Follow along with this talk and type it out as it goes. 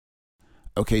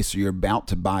Okay, so you're about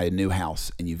to buy a new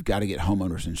house and you've got to get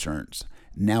homeowners insurance.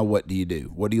 Now what do you do?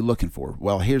 What are you looking for?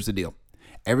 Well, here's the deal.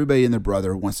 Everybody and their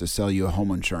brother wants to sell you a home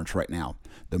insurance right now.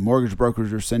 The mortgage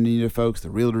brokers are sending you to folks. The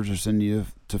realtors are sending you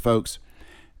to folks.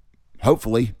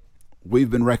 Hopefully, we've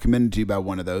been recommended to you by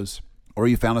one of those, or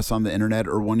you found us on the internet,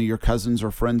 or one of your cousins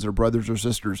or friends or brothers or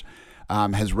sisters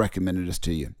has recommended us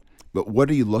to you. But what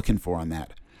are you looking for on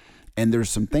that? And there's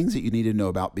some things that you need to know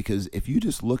about, because if you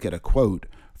just look at a quote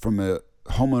from a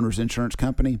homeowner's insurance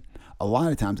company, a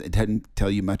lot of times it doesn't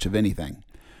tell you much of anything.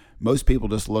 Most people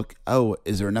just look, oh,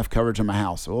 is there enough coverage on my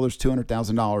house? Well, there's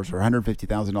 $200,000 or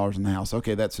 $150,000 in the house.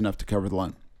 Okay, that's enough to cover the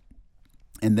loan.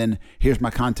 And then here's my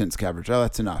contents coverage. Oh,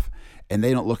 that's enough. And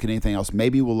they don't look at anything else.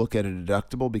 Maybe we'll look at a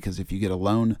deductible, because if you get a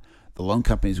loan, the loan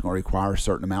company is going to require a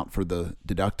certain amount for the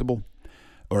deductible,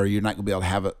 or you're not going to be able to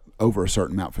have it over a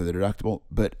certain amount for the deductible.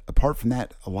 But apart from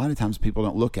that, a lot of times people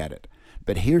don't look at it.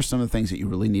 But here's some of the things that you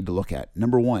really need to look at.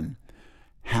 Number one,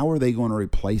 how are they going to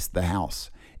replace the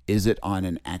house? Is it on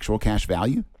an actual cash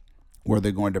value, where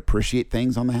they're going to appreciate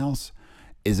things on the house?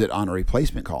 Is it on a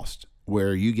replacement cost,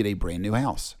 where you get a brand new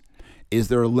house? Is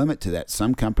there a limit to that?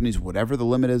 Some companies, whatever the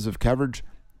limit is of coverage,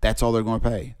 that's all they're going to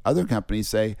pay. Other companies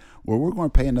say, well, we're going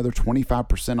to pay another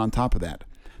 25% on top of that.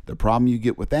 The problem you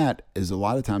get with that is a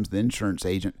lot of times the insurance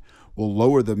agent will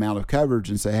lower the amount of coverage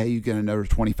and say, hey, you get another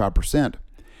 25%.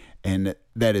 And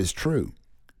that is true.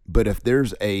 But if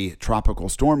there's a tropical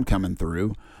storm coming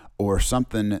through or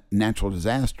something, natural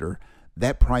disaster,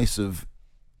 that price of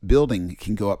building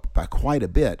can go up by quite a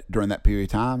bit during that period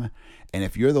of time. And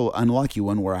if you're the unlucky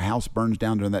one where a house burns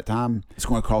down during that time, it's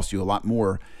going to cost you a lot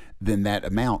more than that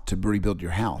amount to rebuild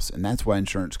your house. And that's why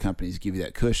insurance companies give you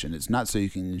that cushion. It's not so you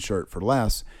can insure it for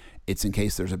less. It's in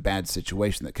case there's a bad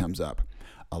situation that comes up.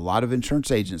 A lot of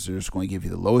insurance agents are just going to give you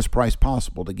the lowest price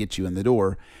possible to get you in the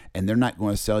door, and they're not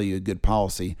going to sell you a good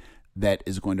policy that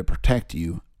is going to protect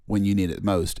you when you need it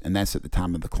most, and that's at the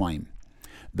time of the claim.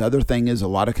 The other thing is, a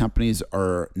lot of companies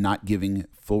are not giving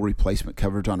full replacement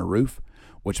coverage on a roof,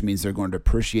 which means they're going to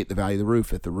appreciate the value of the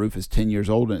roof. If the roof is 10 years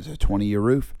old and it's a 20-year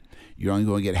roof, you're only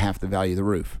going to get half the value of the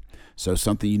roof. So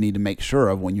something you need to make sure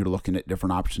of when you're looking at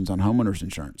different options on homeowners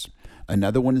insurance.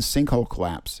 Another one is sinkhole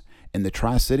collapse. In the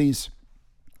Tri-Cities,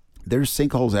 there's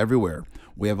sinkholes everywhere.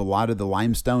 We have a lot of the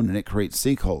limestone and it creates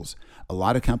sinkholes. A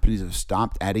lot of companies have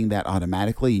stopped adding that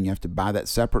automatically, and you have to buy that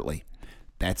separately.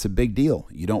 That's a big deal.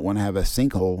 You don't want to have a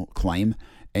sinkhole claim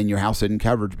and your house isn't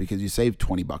covered because you saved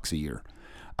 $20 a year.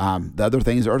 The other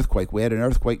thing is earthquake. We had an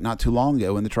earthquake not too long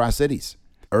ago in the Tri-Cities.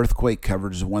 Earthquake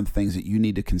coverage is one of the things that you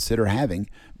need to consider having,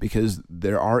 because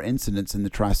there are incidents in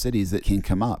the Tri-Cities that can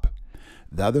come up.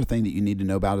 The other thing that you need to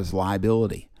know about is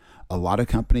liability. A lot of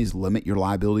companies limit your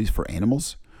liabilities for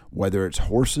animals, whether it's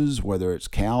horses, whether it's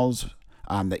cows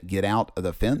that get out of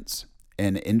the fence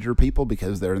and injure people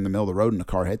because they're in the middle of the road and a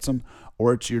car hits them,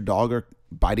 or it's your dog or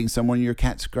biting someone, your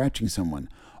cat scratching someone.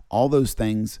 All those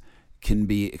things can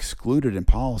be excluded in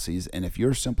policies, and if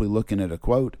you're simply looking at a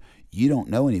quote, you don't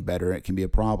know any better, it can be a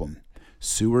problem.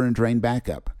 Sewer and drain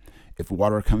backup. If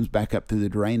water comes back up through the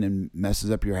drain and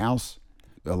messes up your house,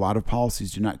 a lot of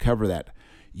policies do not cover that.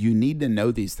 You need to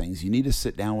know these things. You need to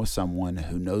sit down with someone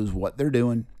who knows what they're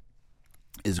doing,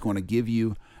 is going to give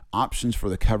you options for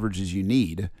the coverages you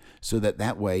need, so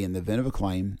that way, in the event of a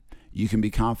claim, you can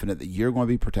be confident that you're going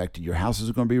to be protected, your house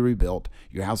is going to be rebuilt,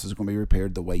 your house is going to be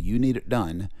repaired the way you need it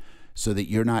done, so that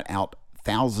you're not out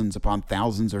thousands upon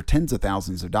thousands or tens of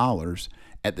thousands of dollars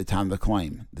at the time of the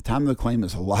claim. The time of the claim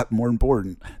is a lot more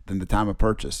important than the time of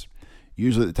purchase.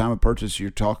 Usually at the time of purchase,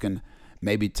 you're talking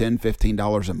maybe $10,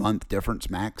 $15 a month difference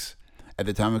max. At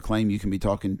the time of claim, you can be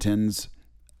talking tens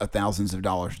of thousands of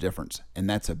dollars difference. And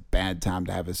that's a bad time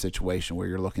to have a situation where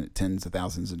you're looking at tens of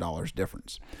thousands of dollars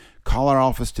difference. Call our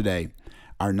office today.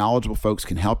 Our knowledgeable folks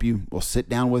can help you. We'll sit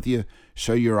down with you,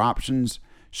 show you your options,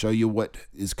 show you what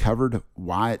is covered,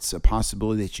 why it's a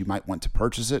possibility that you might want to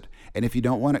purchase it. And if you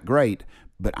don't want it, great.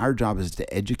 But our job is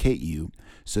to educate you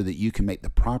so that you can make the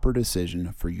proper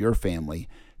decision for your family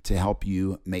to help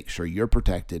you make sure you're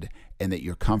protected and that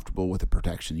you're comfortable with the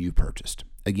protection you purchased.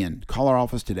 Again, call our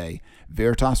office today,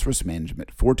 Veritas Risk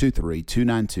Management,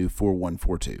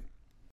 423-292-4142.